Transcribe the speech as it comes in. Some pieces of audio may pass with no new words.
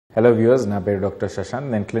Hello viewers, na peru Dr.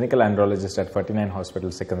 Shashant, then clinical andrologist at 49 Hospital,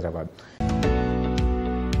 Hyderabad.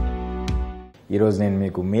 ఈరోజు నేను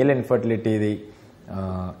మీకు male infertility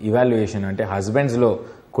evaluation అంటే హస్బెండ్స్లో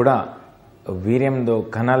కూడా వీర్యంలో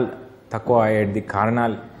కణాలు తక్కువ అయ్యేది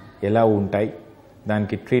కారణాలు ఎలా ఉంటాయి,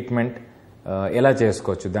 దానికి ట్రీట్మెంట్ ఎలా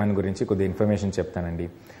చేసుకోవచ్చు దాని గురించి కొద్ది ఇన్ఫర్మేషన్ చెప్తానండి.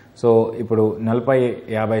 సో ఇప్పుడు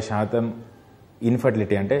 40-50%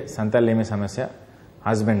 ఇన్ఫర్టిలిటీ అంటే సంతానలేమి సమస్య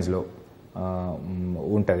హస్బెండ్స్లో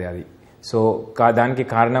ఉంటుంది. అది సో దానికి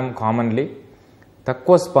కారణం కామన్లీ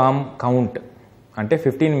తక్కువ స్పర్మ్ కౌంట్, అంటే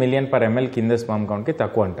 15 మిలియన్ పర్ ఎంఎల్ కింద స్పర్మ్ కౌంట్కి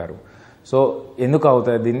తక్కువ అంటారు. సో ఎందుకు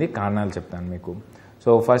అవుతుంది దీన్ని కారణాలు చెప్తాను మీకు. So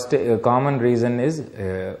first common reason is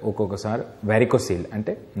ఒక్కొక్కసారి వెరికోసీల్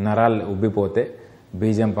అంటే నరాలు ఉబ్బిపోతే,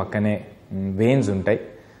 బీజం పక్కనే వెయిన్స్ ఉంటాయి,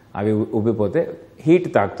 అవి ఉబ్బిపోతే హీట్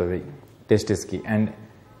తాకుతుంది టెస్టిస్కి. And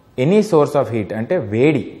any source of heat అంటే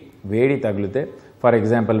వేడి తగిలితే, for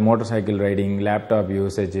example motor cycle riding, laptop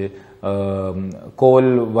usage, coal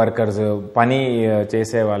workers పని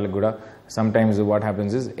చేసే వాళ్ళకి కూడా sometimes what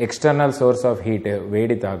happens is external source of heat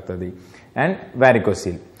వేడి తాకుతుంది. అండ్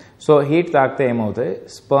వారికోసీల్. సో హీట్ తాకితే ఏమవుతుంది,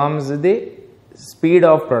 స్పర్మ్స్ది స్పీడ్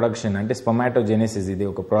ఆఫ్ ప్రొడక్షన్ అంటే స్పర్మాటోజెనెసిస్, ఇది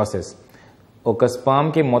ఒక ప్రాసెస్. ఒక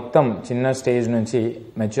స్పర్మ్కి మొత్తం చిన్న స్టేజ్ నుంచి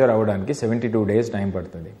మెచ్యూర్ అవ్వడానికి 72 days టైం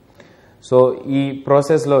పడుతుంది. సో ఈ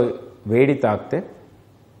ప్రాసెస్లో వేడి తాకితే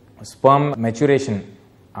స్పర్మ్ మెచ్యూరేషన్,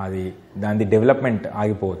 అది దాని డెవలప్మెంట్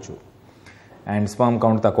ఆగిపోవచ్చు అండ్ స్పర్మ్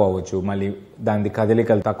కౌంట్ తక్కువ అవ్వచ్చు. మళ్ళీ దాని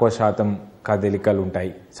కదలికలు తక్కువ శాతం కదలికలు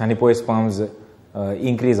ఉంటాయి, చనిపోయే స్పర్మ్స్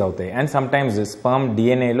ఇంక్రీజ్ అవుతాయి. అండ్ సమ్టైమ్స్ స్పర్మ్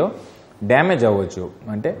డిఎన్ఏలో డ్యామేజ్ అవ్వచ్చు.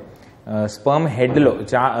 అంటే స్పర్మ్ హెడ్లో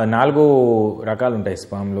 4 రకాలు ఉంటాయి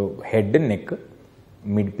స్పర్మ్లో: హెడ్, నెక్,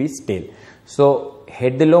 మిడ్ పీస్, టేల్. సో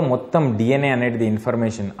హెడ్లో మొత్తం డిఎన్ఏ అనేది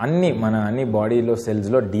ఇన్ఫర్మేషన్ అన్ని బాడీలో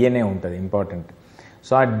సెల్స్లో డిఎన్ఏ ఉంటుంది, ఇంపార్టెంట్.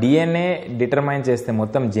 సో ఆ డిఎన్ఏ డిటర్మైన్ చేస్తే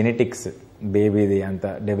మొత్తం జెనెటిక్స్, బేబీది అంతా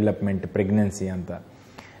డెవలప్మెంట్, ప్రెగ్నెన్సీ అంతా.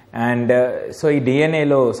 అండ్ సో ఈ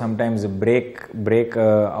డిఎన్ఏలో సమ్టైమ్స్ బ్రేక్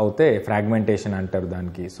అవుతే ఫ్రాగ్మెంటేషన్ అంటారు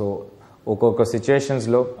దానికి. సో ఒక్కొక్క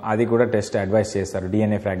సిచ్యువేషన్స్లో అది కూడా టెస్ట్ అడ్వైస్ చేస్తారు,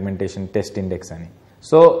 డిఎన్ఏ ఫ్రాగ్మెంటేషన్ టెస్ట్ ఇండెక్స్ అని.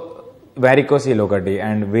 సో వారికోసీల్ ఒకటి.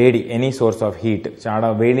 And any source of heat, చాలా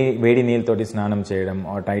వేడి నీళ్ళతోటి స్నానం చేయడం,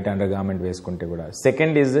 టైట్ అండర్ గార్మెంట్ వేసుకుంటే కూడా.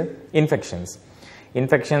 సెకండ్ ఈజ్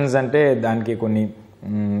ఇన్ఫెక్షన్స్ అంటే దానికి కొన్ని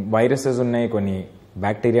వైరసెస్ ఉన్నాయి, కొన్ని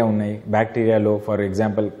బ్యాక్టీరియా ఉన్నాయి. బ్యాక్టీరియాలో ఫర్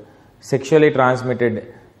ఎగ్జాంపుల్ సెక్షువల్లీ ట్రాన్స్మిటెడ్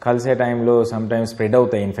కలిసే టైంలో సమ్టైమ్స్ స్ప్రెడ్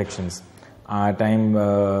అవుతాయి ఇన్ఫెక్షన్స్. ఆ టైం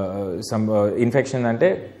ఇన్ఫెక్షన్ అంటే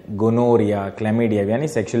గొనోరియా, క్లమిడియా, ఇవి అని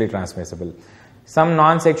sexually transmissible. Some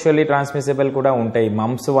non sexually transmissible కూడా ఉంటాయి.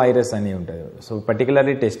 మంప్స్ వైరస్ అని ఉంటుంది. సో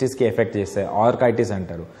పర్టికులర్లీ టెస్టిస్కి ఎఫెక్ట్ చేస్తాయి, ఆర్కైటిస్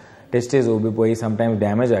అంటారు. టెస్టిస్ ఉబ్బిపోయి సమ్టైమ్స్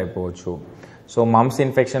డ్యామేజ్ అయిపోవచ్చు. సో మంప్స్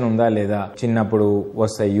ఇన్ఫెక్షన్ ఉందా లేదా చిన్నప్పుడు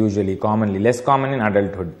వస్తాయి, usually, commonly, less common in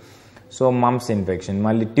adulthood. So mumps infection.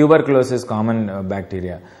 మళ్ళీ ట్యూబర్క్లోసిస్ కామన్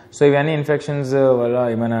బ్యాక్టీరియా. సో ఇవన్నీ ఇన్ఫెక్షన్స్ వల్ల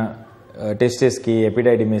ఏమైనా టెస్టిస్కి,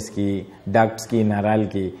 ఎపిడైడిమిస్కి, డక్ట్స్కి,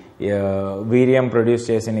 నరాలకి, వీర్యం ప్రొడ్యూస్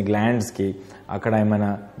చేసిన గ్లాండ్స్కి అక్కడ ఏమైనా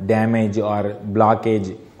damage are blockage,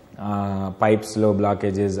 పైప్స్లో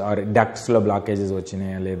blockages are డక్ట్స్లో blockages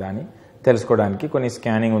వచ్చినాయా లేదా అని తెలుసుకోవడానికి కొన్ని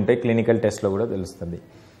స్కానింగ్ ఉంటాయి, క్లినికల్ టెస్ట్లో కూడా తెలుస్తుంది.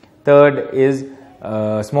 Third is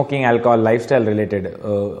smoking, alcohol, life style related,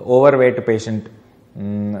 over weight patient,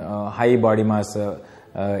 high body mass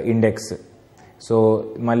index. So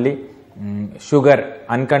మళ్ళీ sugar,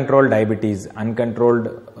 uncontrolled diabetes, uncontrolled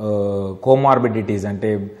comorbidities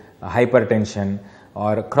అంటే హైపర్ టెన్షన్,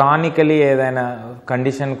 ఆర్ క్రానికలీ ఏదైనా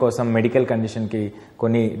కండిషన్ కోసం, మెడికల్ కండిషన్కి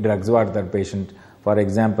కొన్ని డ్రగ్స్ వాడతారు patient. For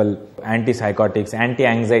example యాంటీసైకాటిక్స్, anti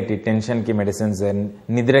anxiety, టెన్షన్కి medicines,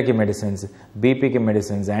 నిద్రకి medicines, బీపీకి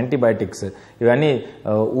medicines, antibiotics, ఇవన్నీ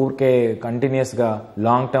ఊరికే కంటిన్యూస్గా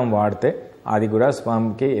లాంగ్ టర్మ్ వాడితే అది కూడా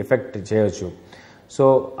స్పర్మ్కి ఎఫెక్ట్ చేయవచ్చు. సో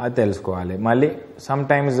అది తెలుసుకోవాలి. మళ్ళీ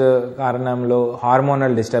సమ్టైమ్స్ కారణంలో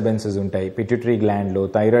హార్మోనల్ డిస్టర్బెన్సెస్ ఉంటాయి, పిట్యూటరీ గ్లాండ్లో,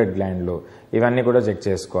 థైరాయిడ్ గ్లాండ్లో, ఇవన్నీ కూడా చెక్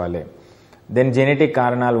చేసుకోవాలి. దెన్ జెనెటిక్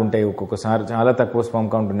కారణాలు ఉంటాయి. ఒక్కొక్కసారి చాలా తక్కువ స్పర్మ్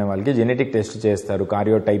కౌంట్ ఉన్న వాళ్ళకి జెనెటిక్ టెస్ట్ చేస్తారు,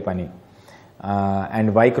 కార్యోటైప్ అని. అండ్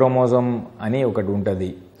వై క్రోమోజోమ్ అని ఒకటి ఉంటుంది.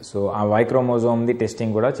 సో ఆ వై క్రోమోజోమ్ది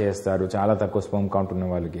టెస్టింగ్ కూడా చేస్తారు చాలా తక్కువ స్పర్మ్ కౌంట్ ఉన్న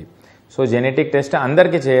వాళ్ళకి. సో జెనెటిక్ టెస్ట్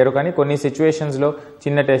అందరికీ చేయరు, కానీ కొన్ని సిచ్యువేషన్స్లో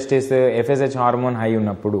చిన్న టెస్టిస్, ఎఫ్ఎస్హెచ్ హార్మోన్ హై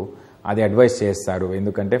ఉన్నప్పుడు అది అడ్వైస్ చేస్తారు.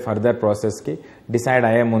 ఎందుకంటే ఫర్దర్ ప్రాసెస్కి డిసైడ్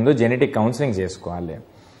అయ్యే ముందు జెనెటిక్ కౌన్సిలింగ్ చేసుకోవాలి.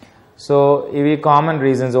 సో ఇవి కామన్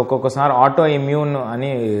రీజన్స్. ఒక్కొక్కసారి ఆటో ఇమ్యూన్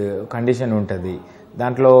అని కండిషన్ ఉంటుంది,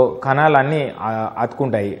 దాంట్లో కణాలు అన్నీ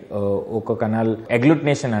అతుకుంటాయి. ఒక కణాలు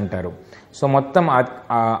ఎగ్లుటినేషన్ అంటారు. సో మొత్తం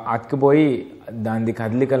అతికిపోయి దాని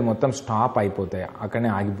కదలికలు మొత్తం స్టాప్ అయిపోతాయి, అక్కడనే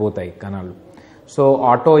ఆగిపోతాయి కణాలు. సో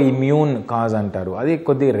ఆటో ఇమ్యూన్ కాజ్ అంటారు. అది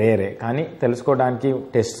కొద్ది రేరే, కానీ తెలుసుకోవడానికి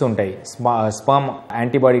టెస్ట్స్ ఉంటాయి. స్పర్మ్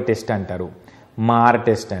యాంటీబాడీ టెస్ట్ అంటారు. మార్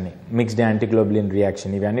టెస్ట్ అని, మిక్స్డ్ యాంటీగ్లోబులిన్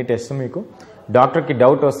రియాక్షన్, ఇవన్నీ టెస్ట్ మీకు డాక్టర్కి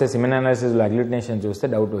డౌట్ వస్తే సిమెన్ అనాలిసిస్లో అగ్లూటినేషన్ చూస్తే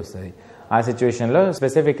డౌట్ వస్తుంది. ఆ సిచ్యువేషన్లో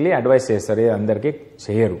స్పెసిఫిక్లీ అడ్వైస్ చేస్తారు, ఇది అందరికీ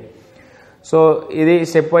చేయరు. సో ఇది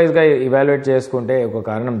స్టెప్ వైజ్గా ఇవాల్యుయేట్ చేసుకుంటే ఒక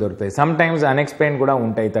కారణం దొరుకుతుంది. సమ్ టైమ్స్ అన్ఎక్స్ప్లెయిన్ కూడా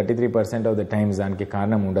ఉంటాయి, 33% ఆఫ్ ద టైమ్స్ దానికి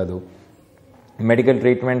కారణం ఉండదు. మెడికల్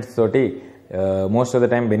ట్రీట్మెంట్స్ తోటి most of the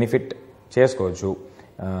time benefit చేసుకోవచ్చు.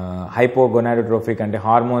 హైపోగొనాడోట్రోఫిక్ అంటే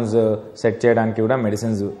హార్మోన్స్ సెట్ చేయడానికి కూడా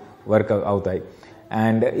మెడిసిన్స్ వర్క్ అవుతాయి.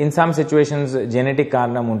 And in some situations genetic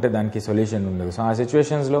కారణం ఉంటే దానికి సొల్యూషన్ ఉండదు. సో ఆ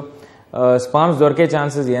సిచ్యువేషన్స్లో స్పర్మ్స్ దొరికే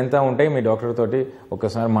ఛాన్సెస్ ఎంత ఉంటాయి, మీ డాక్టర్ తోటి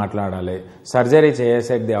ఒకసారి మాట్లాడాలి. సర్జరీ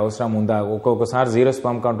చేసేది అవసరం ఉందా, ఒక్కొక్కసారి 0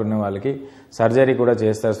 స్పర్మ్ కౌంట్ ఉన్న వాళ్ళకి సర్జరీ కూడా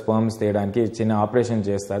చేస్తారు. స్పర్మ్స్ తీయడానికి చిన్న ఆపరేషన్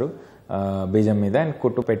చేస్తారు బీజం మీద, అండ్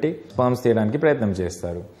కుట్టు పెట్టి స్పర్మ్స్ తీయడానికి ప్రయత్నం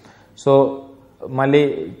చేస్తారు. సో మళ్ళీ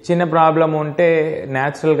చిన్న ప్రాబ్లం ఉంటే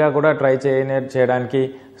న్యాచురల్గా కూడా ట్రై చేయడానికి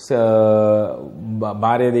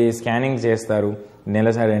భార్యది స్కానింగ్ చేస్తారు.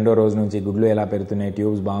 నెలసరి 2వ రోజు నుంచి గుడ్లు ఎలా పెరుగుతున్నాయి,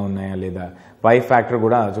 ట్యూబ్స్ బాగున్నాయా లేదా, వైఫ్ ఫ్యాక్టర్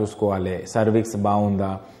కూడా చూసుకోవాలి, సర్విక్స్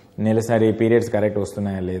బాగుందా, నెలసరి పీరియడ్స్ కరెక్ట్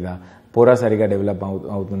వస్తున్నాయా లేదా, పూరా సరిగా డెవలప్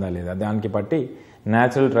అవుతుందా లేదా, దానికి బట్టి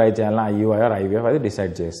న్యాచురల్ ట్రై చేయాలా ఐయుఐ ఆర్ ఐవీఎఫ్ అది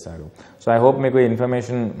డిసైడ్ చేస్తారు. సో ఐ హోప్ మీకు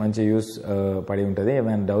ఇన్ఫర్మేషన్ మంచి యూస్ పడి ఉంటుంది.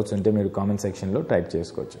 ఏమైనా డౌట్స్ ఉంటే మీరు కామెంట్ సెక్షన్లో టైప్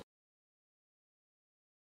చేసుకోవచ్చు.